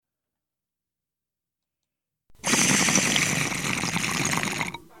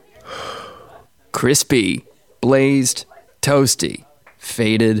Crispy, blazed, toasty,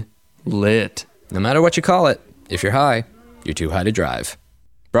 faded, lit. No matter what you call it, if you're high, you're too high to drive.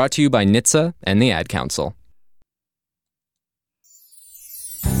 Brought to you by NHTSA and the Ad Council.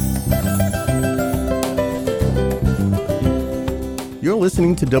 You're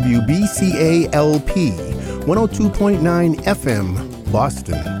listening to WBCA-LP 102.9 FM,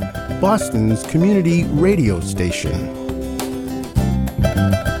 Boston, Boston's community radio station.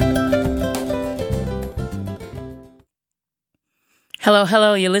 Hello,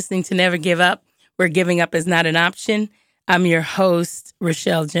 hello. You're listening to Never Give Up, where giving up is not an option. I'm your host,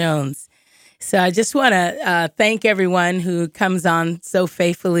 Rochelle Jones. So I just want to thank everyone who comes on so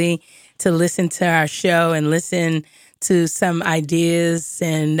faithfully to listen to our show and listen to some ideas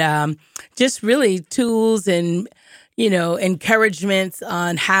and just really tools and, encouragements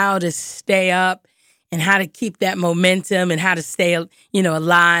on how to stay up and how to keep that momentum and how to stay,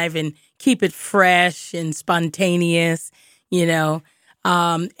 alive and keep it fresh and spontaneous,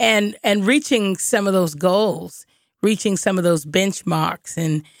 and reaching some of those goals, reaching some of those benchmarks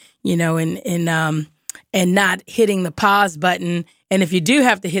and not hitting the pause button. And if you do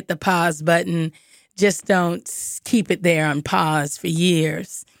have to hit the pause button, just don't keep it there on pause for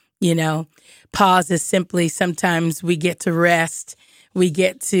years. Pause is simply sometimes we get to rest, we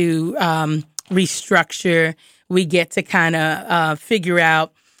get to restructure, we get to kind of figure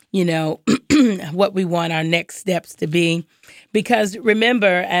out, what we want our next steps to be. Because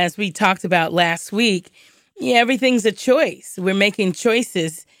remember, as we talked about last week, everything's a choice. We're making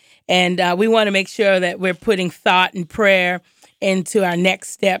choices, and we want to make sure that we're putting thought and prayer into our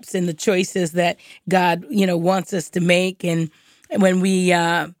next steps and the choices that God, wants us to make. And when we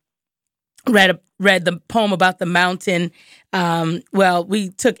read the poem about the mountain, we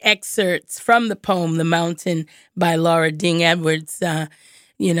took excerpts from the poem "The Mountain" by Laura Ding Edwards.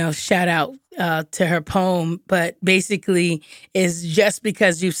 Shout out to her poem, but basically is just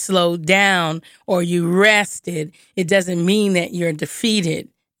because you slowed down or you rested, it doesn't mean that you're defeated,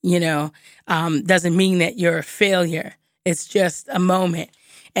 doesn't mean that you're a failure. It's just a moment.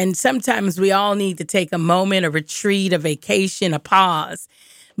 And sometimes we all need to take a moment, a retreat, a vacation, a pause,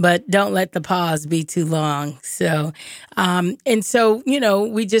 but don't let the pause be too long. So,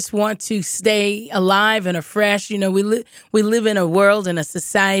 we just want to stay alive and afresh. We live in a world and a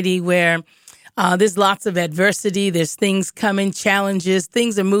society where there's lots of adversity. There's things coming, challenges.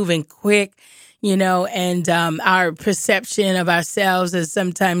 Things are moving quick, and our perception of ourselves is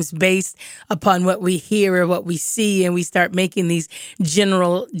sometimes based upon what we hear or what we see. And we start making these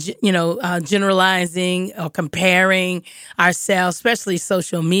generalizing or comparing ourselves, especially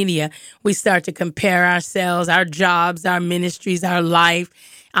social media. We start to compare ourselves, our jobs, our ministries, our life,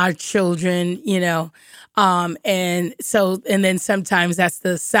 our children, and then sometimes that's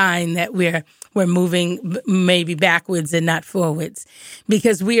the sign that we're moving maybe backwards and not forwards,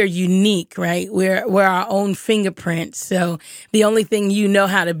 because we are unique, right? We're our own fingerprint. So the only thing you know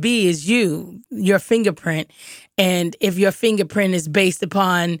how to be is your fingerprint. And if your fingerprint is based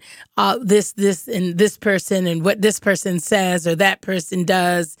upon this and this person and what this person says or that person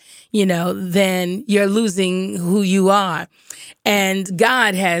does, then you're losing who you are. And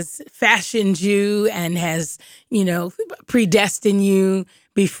God has fashioned you and has, predestined you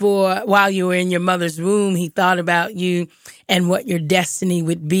while you were in your mother's womb. He thought about you and what your destiny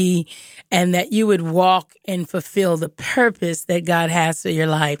would be, and that you would walk and fulfill the purpose that God has for your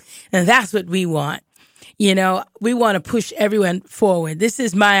life. And that's what we want. We want to push everyone forward. This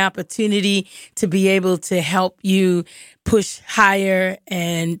is my opportunity to be able to help you push higher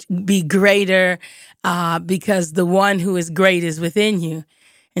and be greater, because the one who is great is within you.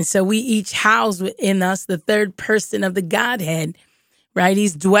 And so we each house within us the third person of the Godhead, right?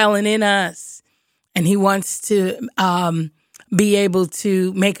 He's dwelling in us, and he wants to be able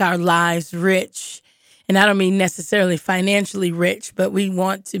to make our lives rich. And I don't mean necessarily financially rich, but we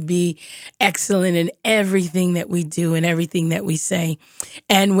want to be excellent in everything that we do and everything that we say.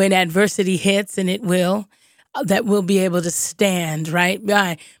 And when adversity hits, and it will, that we'll be able to stand, right?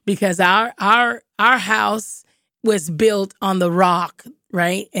 Because our house was built on the rock,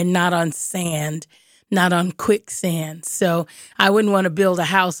 right? And not on sand, not on quicksand. So I wouldn't want to build a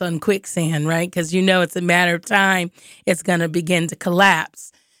house on quicksand, right? Because it's a matter of time, it's going to begin to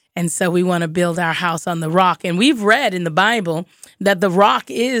collapse. And so we want to build our house on the rock. And we've read in the Bible that the rock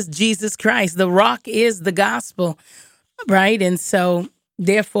is Jesus Christ. The rock is the gospel, right? And so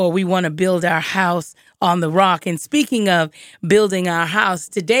therefore we want to build our house on the rock. And speaking of building our house,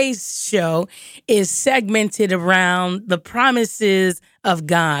 today's show is segmented around the promises of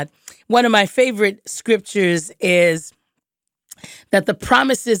God. One of my favorite scriptures is that the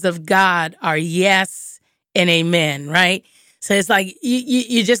promises of God are yes and amen, right? So it's like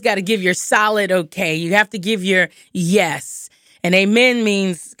you just got to give your solid okay. You have to give your yes. And amen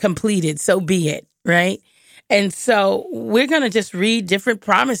means completed, so be it, right? And so we're going to just read different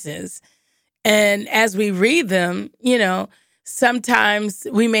promises. And as we read them, sometimes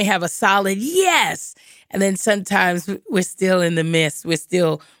we may have a solid yes. And then sometimes we're still in the midst. We're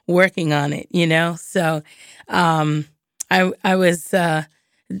still working on it, So I was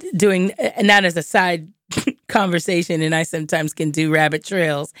doing, not as a side conversation, and I sometimes can do rabbit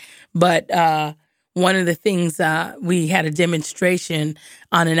trails, but one of the things, we had a demonstration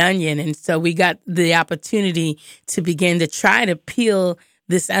on an onion, and so we got the opportunity to begin to try to peel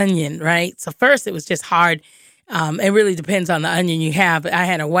this onion, right? So first it was just hard. It really depends on the onion you have. I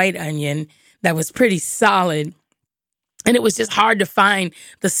had a white onion that was pretty solid, and it was just hard to find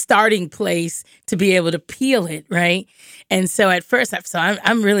the starting place to be able to peel it, right? And so at first,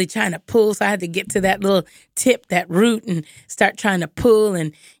 I'm really trying to pull, so I had to get to that little tip, that root, and start trying to pull,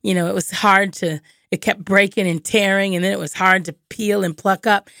 and, it was hard it kept breaking and tearing, and then it was hard to peel and pluck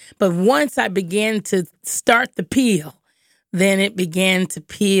up. But once I began to start the peel, then it began to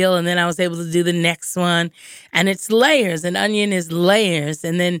peel, and then I was able to do the next one. And it's layers. An onion is layers.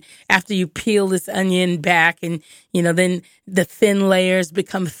 And then after you peel this onion back, and, then the thin layers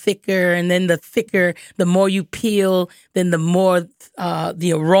become thicker. And then the more you peel, then the more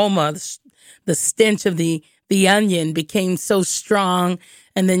the aroma, the stench of the onion became so strong.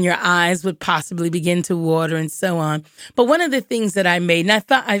 And then your eyes would possibly begin to water and so on. But one of the things that I made, and I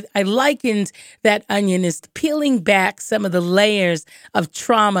thought I likened that onion is peeling back some of the layers of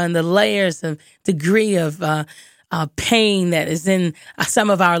trauma and the layers of degree of pain that is in some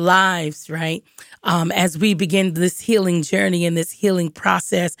of our lives, right? As we begin this healing journey and this healing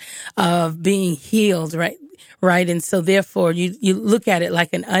process of being healed, right? Right. And so therefore you look at it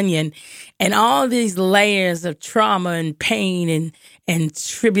like an onion, and all these layers of trauma and pain and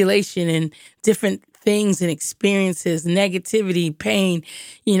tribulation and different things and experiences, negativity, pain,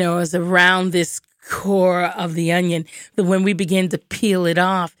 is around this core of the onion. That when we begin to peel it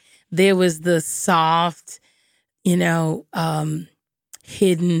off, there was the soft, hidden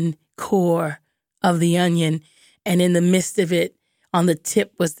core of the onion. And in the midst of it, on the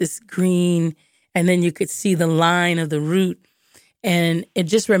tip was this green, and then you could see the line of the root. And it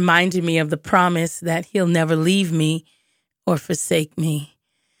just reminded me of the promise that he'll never leave me or forsake me.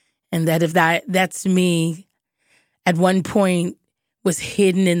 And that if that's me, at one point was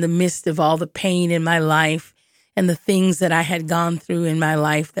hidden in the midst of all the pain in my life and the things that I had gone through in my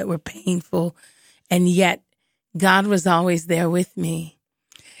life that were painful. And yet God was always there with me.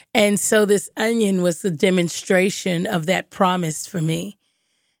 And so this onion was the demonstration of that promise for me.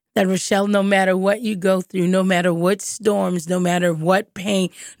 That, Rochelle, no matter what you go through, no matter what storms, no matter what pain,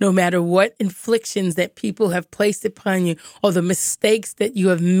 no matter what inflictions that people have placed upon you or the mistakes that you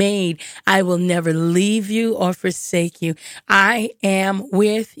have made, I will never leave you or forsake you. I am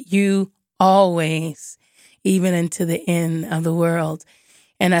with you always, even unto the end of the world.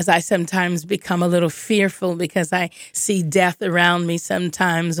 And as I sometimes become a little fearful because I see death around me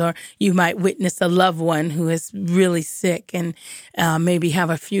sometimes, or you might witness a loved one who is really sick and maybe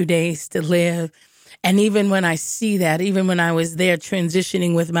have a few days to live. And even when I see that, even when I was there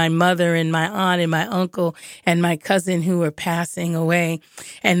transitioning with my mother and my aunt and my uncle and my cousin who were passing away,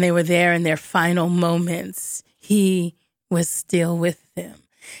 and they were there in their final moments, he was still with them.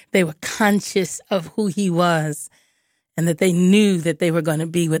 They were conscious of who he was, and that they knew that they were going to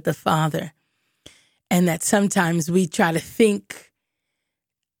be with the Father. And that sometimes we try to think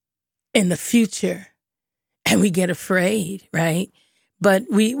in the future and we get afraid, right? But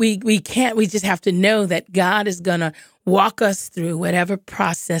we can't. We just have to know that God is going to walk us through whatever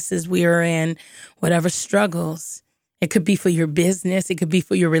processes we are in, whatever struggles. It could be for your business. It could be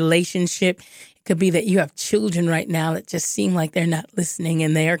for your relationship. It could be that you have children right now that just seem like they're not listening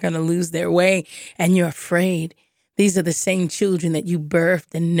and they are going to lose their way and you're afraid. These are the same children that you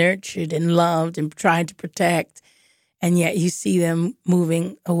birthed and nurtured and loved and tried to protect, and yet you see them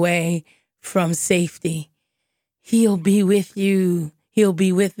moving away from safety. He'll be with you. He'll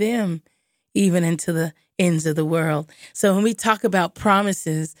be with them, even into the ends of the world. So when we talk about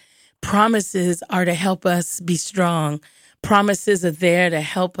promises, promises are to help us be strong. Promises are there to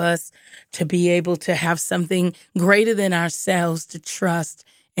help us to be able to have something greater than ourselves to trust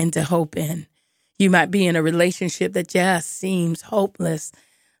and to hope in. You might be in a relationship that just seems hopeless,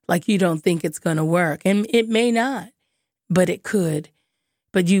 like you don't think it's going to work. And it may not, but it could.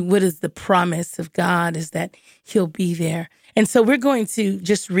 But what is the promise of God is that he'll be there. And so we're going to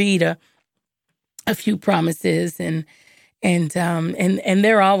just read a few promises. And And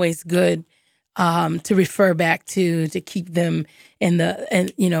they're always good to refer back to keep them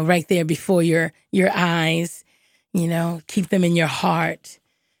right there before your eyes, keep them in your heart.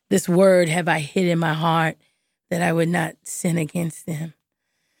 This word have I hid in my heart that I would not sin against them.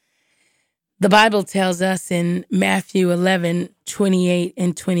 The Bible tells us in Matthew 11:28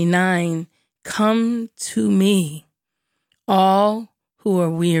 and 29, come to me, all who are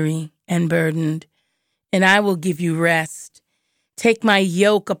weary and burdened, and I will give you rest. Take my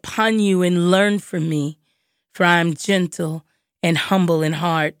yoke upon you and learn from me, for I am gentle and humble in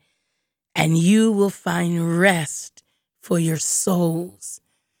heart, and you will find rest for your souls.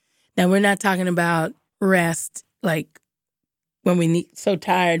 Now, we're not talking about rest like when we so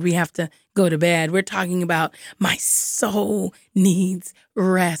tired we have to go to bed. We're talking about my soul needs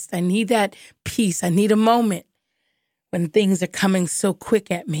rest. I need that peace. I need a moment when things are coming so quick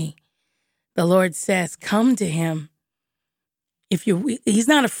at me. The Lord says, come to him. He's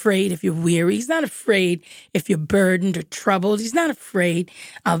not afraid if you're weary. He's not afraid if you're burdened or troubled. He's not afraid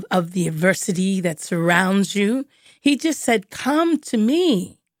of the adversity that surrounds you. He just said, come to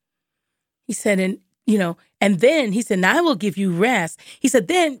me. He said, and then he said, and I will give you rest. He said,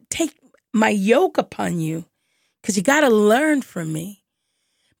 then take my yoke upon you, because you got to learn from me.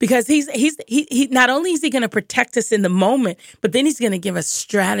 Because he not only is he going to protect us in the moment, but then he's going to give us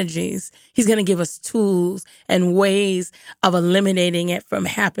strategies. He's going to give us tools and ways of eliminating it from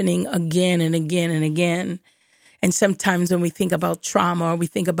happening again and again and again. And sometimes when we think about trauma or we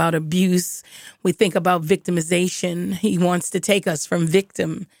think about abuse, we think about victimization. He wants to take us from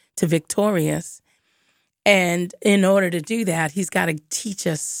victim to victorious. And in order to do that, he's got to teach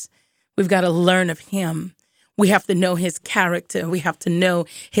us. We've got to learn of him. We have to know his character. We have to know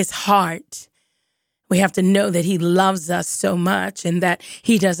his heart. We have to know that he loves us so much and that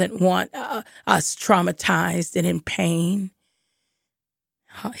he doesn't want us traumatized and in pain.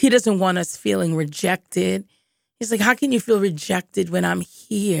 He doesn't want us feeling rejected. He's like, how can you feel rejected when I'm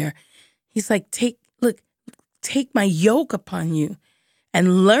here? He's like, take my yoke upon you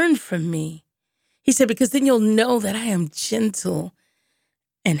and learn from me. He said, because then you'll know that I am gentle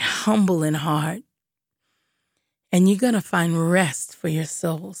and humble in heart. And you're going to find rest for your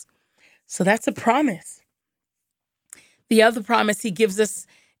souls. So that's a promise. The other promise he gives us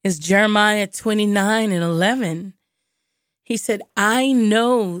is Jeremiah 29:11. He said, I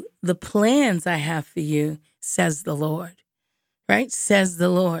know the plans I have for you, says the Lord. Right? Says the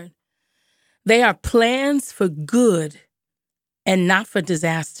Lord. They are plans for good and not for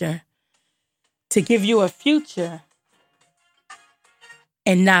disaster, to give you a future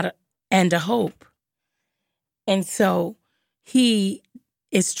and a hope. And so he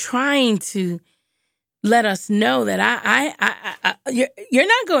is trying to let us know that you're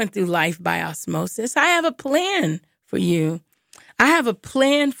not going through life by osmosis. I have a plan for you. I have a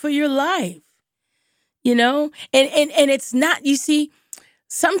plan for your life, and it's not, you see,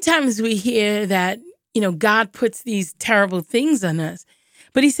 sometimes we hear that, God puts these terrible things on us,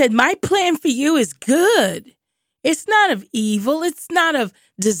 but he said, my plan for you is good. It's not of evil. It's not of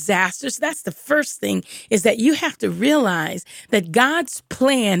disasters. That's the first thing, is that you have to realize that God's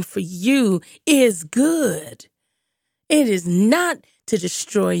plan for you is good. It is not to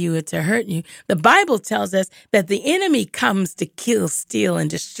destroy you or to hurt you. The Bible tells us that the enemy comes to kill, steal, and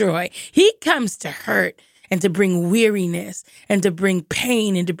destroy. He comes to hurt and to bring weariness and to bring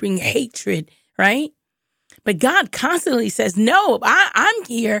pain and to bring hatred, right? But God constantly says, no, I'm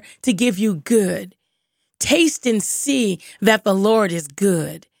here to give you good. Taste and see that the Lord is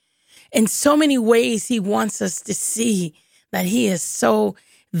good. In so many ways, he wants us to see that he is so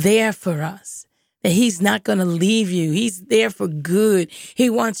there for us, that he's not going to leave you. He's there for good. He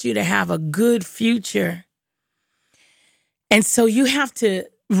wants you to have a good future. And so you have to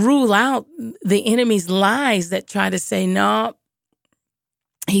rule out the enemy's lies that try to say, no,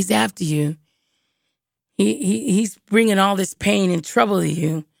 he's after you. He's bringing all this pain and trouble to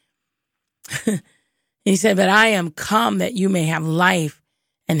you. He said, but I am come that you may have life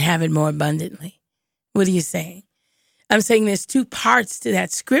and have it more abundantly. What are you saying? I'm saying there's two parts to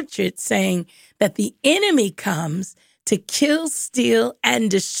that scripture. It's saying that the enemy comes to kill, steal, and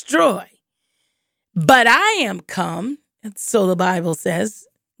destroy. But I am come, and so the Bible says,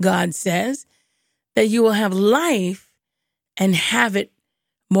 God says, that you will have life and have it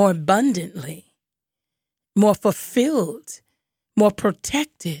more abundantly, more fulfilled, more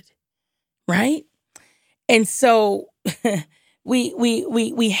protected, right? And so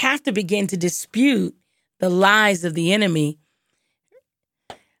we have to begin to dispute the lies of the enemy.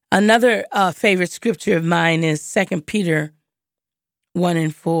 Another favorite scripture of mine is 2 Peter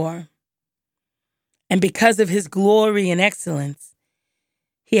 1:4. And because of his glory and excellence,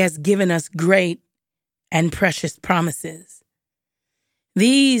 he has given us great and precious promises.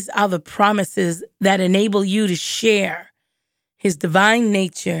 These are the promises that enable you to share his divine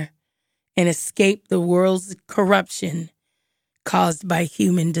nature and escape the world's corruption caused by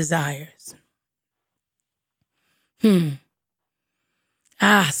human desires. When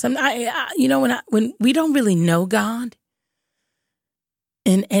we don't really know God,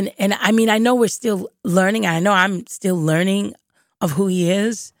 and I mean, I know we're still learning. I know I'm still learning of who he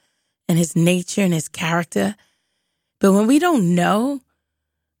is and his nature and his character. But when we don't know,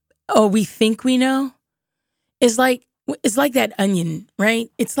 or we think we know, it's like that onion,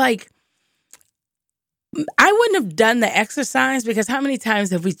 right? It's like, I wouldn't have done the exercise because how many times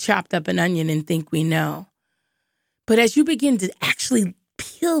have we chopped up an onion and think we know? But as you begin to actually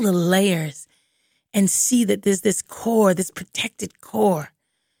peel the layers and see that there's this core, this protected core,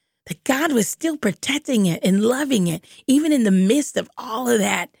 that God was still protecting it and loving it, even in the midst of all of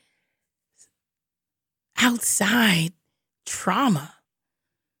that outside trauma,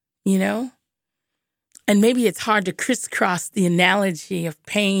 you know? And maybe it's hard to crisscross the analogy of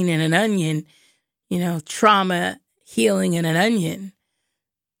pain and an onion, you know, trauma, healing, and an onion,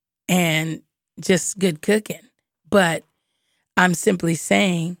 and just good cooking. But I'm simply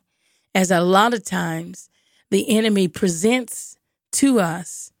saying, as a lot of times the enemy presents to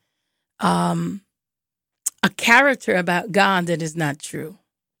us a character about God that is not true.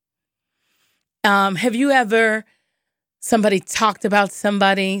 Have you ever, somebody talked about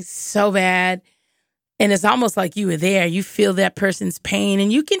somebody so bad, and it's almost like you were there. You feel that person's pain,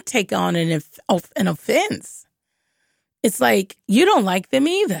 and you can take on an offense. It's like you don't like them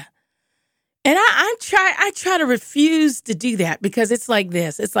either. And I try to refuse to do that because it's like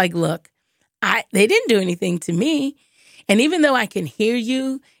this. It's like, look, they didn't do anything to me. And even though I can hear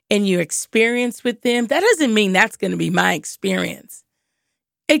you and your experience with them, that doesn't mean that's going to be my experience.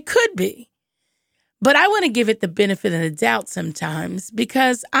 It could be. But I want to give it the benefit of the doubt sometimes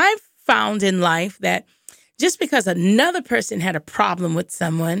because I've found in life that just because another person had a problem with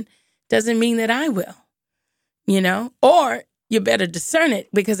someone doesn't mean that I will, you know, or you better discern it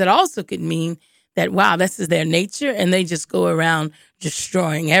because it also could mean that, wow, this is their nature and they just go around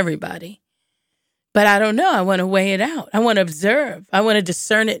destroying everybody. But I don't know. I want to weigh it out. I want to observe. I want to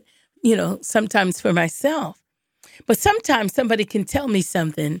discern it, you know, sometimes for myself. But sometimes somebody can tell me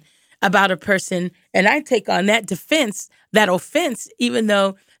something about a person and I take on that defense, that offense, even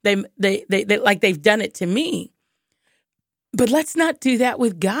though they like they've done it to me. But let's not do that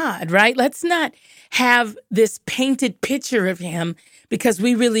with God, right? Let's not have this painted picture of him because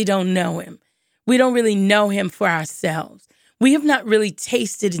we really don't know him. We don't really know him for ourselves. We have not really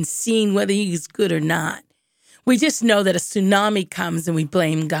tasted and seen whether he's good or not. We just know that a tsunami comes and we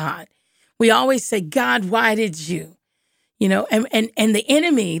blame God. We always say, God, why did you? You know, and the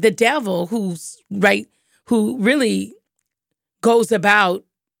enemy, the devil, who really goes about,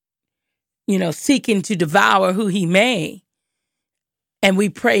 you know, seeking to devour who he may. And we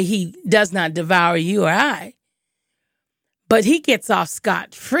pray he does not devour you or I. But he gets off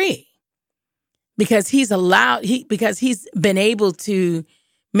scot-free because he's been able to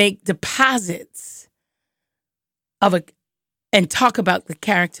make deposits and talk about the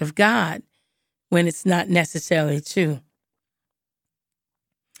character of God when it's not necessarily true.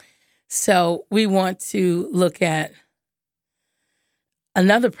 So we want to look at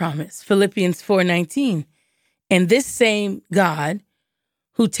another promise, Philippians 4:19. And this same God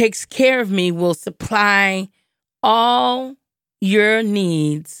who takes care of me will supply all your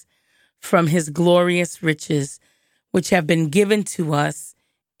needs from his glorious riches, which have been given to us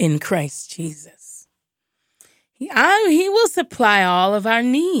in Christ Jesus. He will supply all of our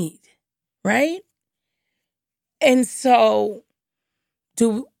need, right? And so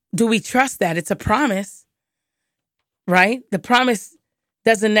do we trust that? It's a promise, right? The promise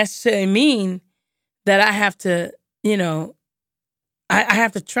doesn't necessarily mean that I have to, you know, I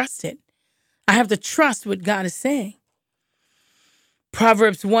have to trust it. I have to trust what God is saying.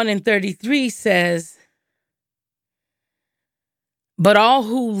 Proverbs 1:33 says, but all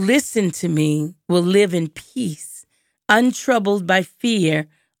who listen to me will live in peace, untroubled by fear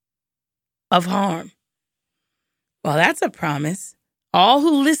of harm. Well, that's a promise. All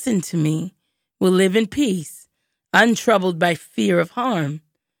who listen to me will live in peace, untroubled by fear of harm.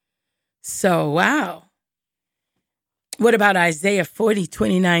 So, wow. What about Isaiah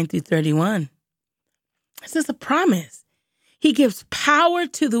 40:29-31? This is a promise. He gives power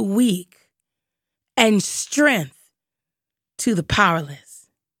to the weak and strength to the powerless.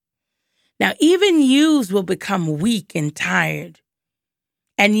 Now, even youths will become weak and tired,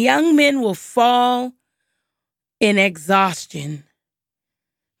 and young men will fall in exhaustion.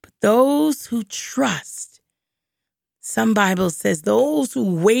 But those who trust, some Bible says, those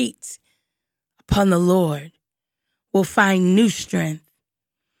who wait upon the Lord will find new strength.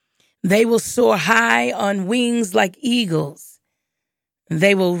 They will soar high on wings like eagles.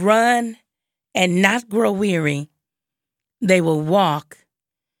 They will run and not grow weary. They will walk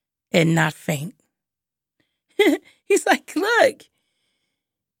and not faint. He's like, look,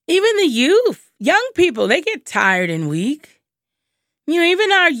 even the youth, young people, they get tired and weak. You know,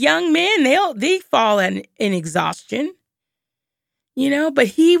 even our young men, they fall in exhaustion. You know, but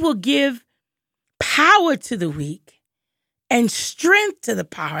he will give power to the weak and strength to the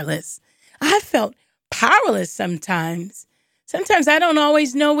powerless. I felt powerless sometimes. Sometimes I don't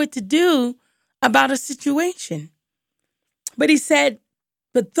always know what to do about a situation. But he said,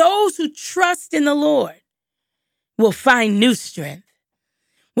 but those who trust in the Lord will find new strength.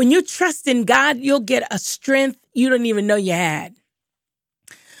 When you trust in God, you'll get a strength you don't even know you had.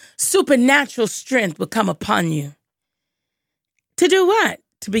 Supernatural strength will come upon you. To do what?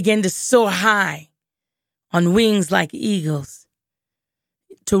 To begin to soar high on wings like eagles.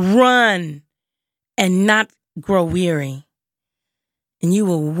 To run and not grow weary. And you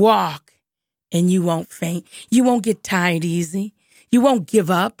will walk and you won't faint. You won't get tired easy. You won't give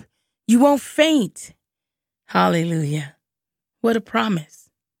up. You won't faint. Hallelujah. What a promise.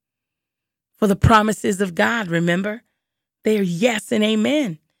 For the promises of God, remember, they are yes and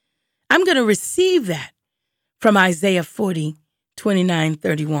amen. I'm going to receive that from Isaiah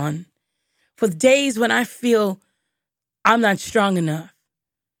 40:29-31. For days when I feel I'm not strong enough,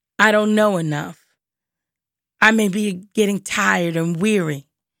 I don't know enough, I may be getting tired and weary,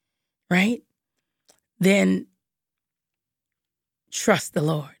 right? Then trust the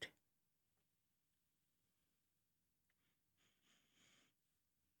Lord.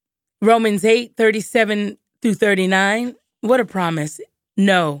 Romans 8:37-39. What a promise.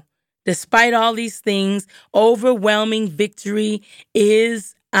 No, despite all these things, overwhelming victory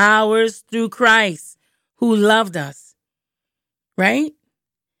is ours through Christ who loved us, right?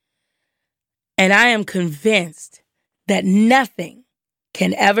 And I am convinced that nothing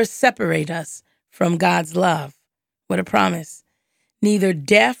can ever separate us from God's love. What a promise. Neither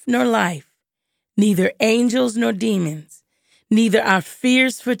death nor life, neither angels nor demons, neither our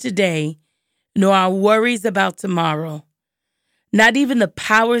fears for today, nor our worries about tomorrow, not even the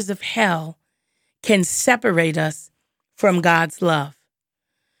powers of hell can separate us from God's love.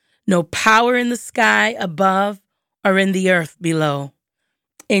 No power in the sky above or in the earth below.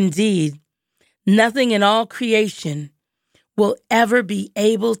 Indeed, nothing in all creation will ever be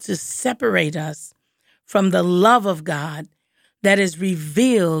able to separate us from the love of God that is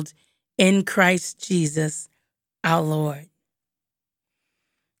revealed in Christ Jesus, our Lord.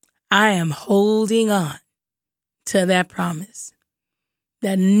 I am holding on to that promise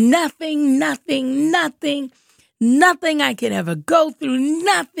that nothing I could ever go through,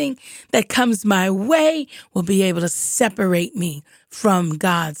 nothing that comes my way will be able to separate me from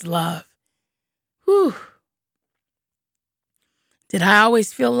God's love. Whew. Did I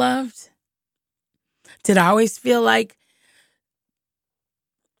always feel loved? Did I always feel like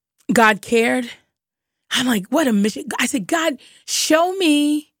God cared? I'm like, what a mission. I said, God, show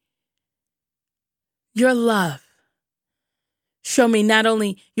me your love. Show me not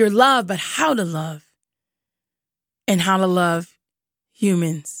only your love, but how to love and how to love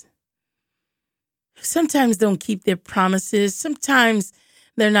humans. Sometimes don't keep their promises. Sometimes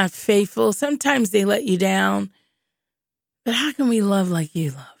they're not faithful. Sometimes they let you down. But how can we love like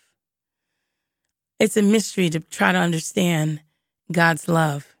you love? It's a mystery to try to understand God's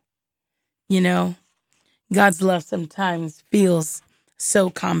love. You know, God's love sometimes feels so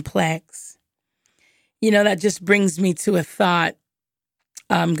complex. You know, that just brings me to a thought.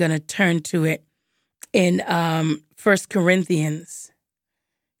 I'm going to turn to it in 1 Corinthians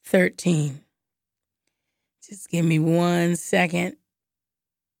 13. Just give me 1 second.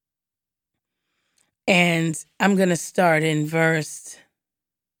 And I'm going to start in verse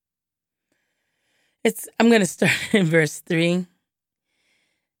 3.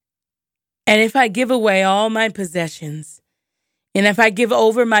 And if I give away all my possessions, and if I give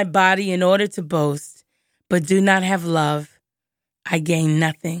over my body in order to boast, but do not have love, I gain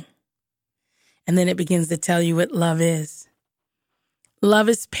nothing. And then it begins to tell you what love is. Love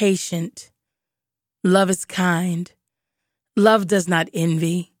is patient. Love is kind. Love does not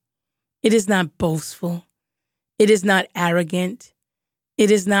envy. It is not boastful. It is not arrogant.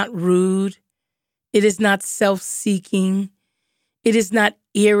 It is not rude. It is not self-seeking. It is not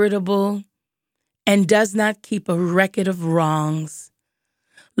irritable and does not keep a record of wrongs.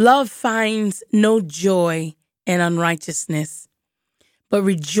 Love finds no joy and unrighteousness, but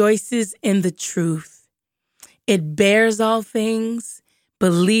rejoices in the truth. It bears all things,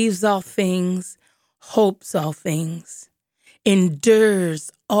 believes all things, hopes all things,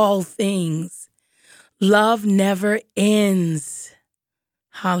 endures all things. Love never ends.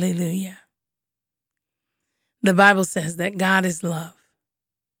 Hallelujah. The Bible says that God is love.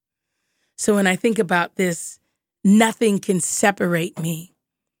 So when I think about this, nothing can separate me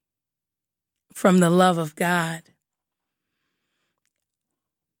from the love of God.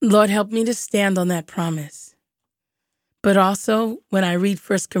 Lord, help me to stand on that promise. But also, when I read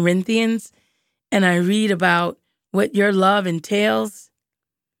 1 Corinthians and I read about what your love entails,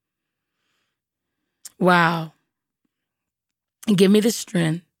 wow. Give me the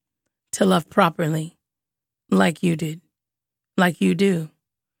strength to love properly like you did, like you do.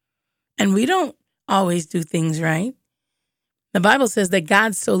 And we don't always do things right. The Bible says that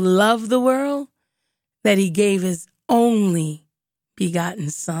God so loved the world that he gave his only begotten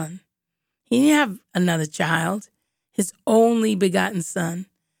son. He didn't have another child, his only begotten son.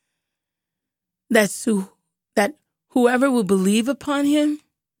 That whoever will believe upon him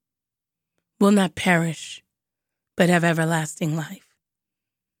will not perish, but have everlasting life.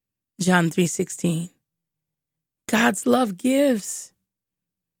 John 3:16. God's love gives.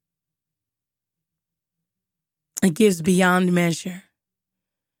 It gives beyond measure.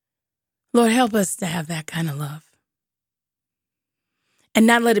 Lord, help us to have that kind of love. And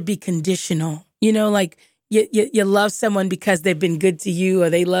not let it be conditional. You know, like you love someone because they've been good to you or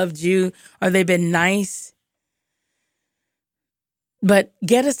they loved you or they've been nice. But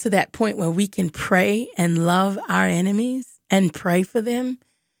get us to that point where we can pray and love our enemies and pray for them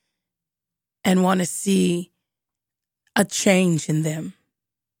and want to see a change in them.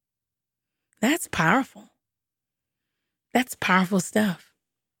 That's powerful. That's powerful stuff.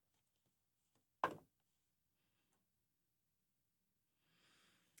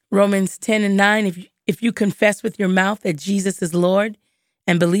 Romans 10:9, if you confess with your mouth that Jesus is Lord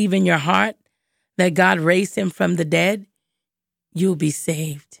and believe in your heart that God raised him from the dead, you'll be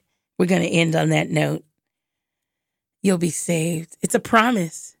saved. We're going to end on that note. You'll be saved. It's a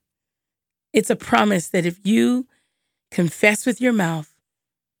promise. It's a promise that if you confess with your mouth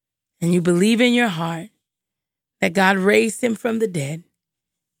and you believe in your heart that God raised him from the dead,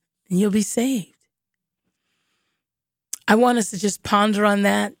 then you'll be saved. I want us to just ponder on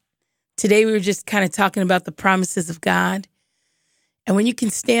that. Today we were just kind of talking about the promises of God. And when you can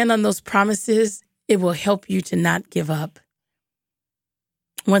stand on those promises, it will help you to not give up.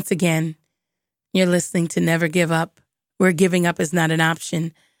 Once again, you're listening to Never Give Up, where giving up is not an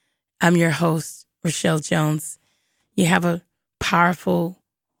option. I'm your host, Rochelle Jones. You have a powerful,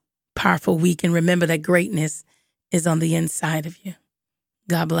 powerful week. And remember that greatness is on the inside of you.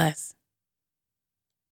 God bless.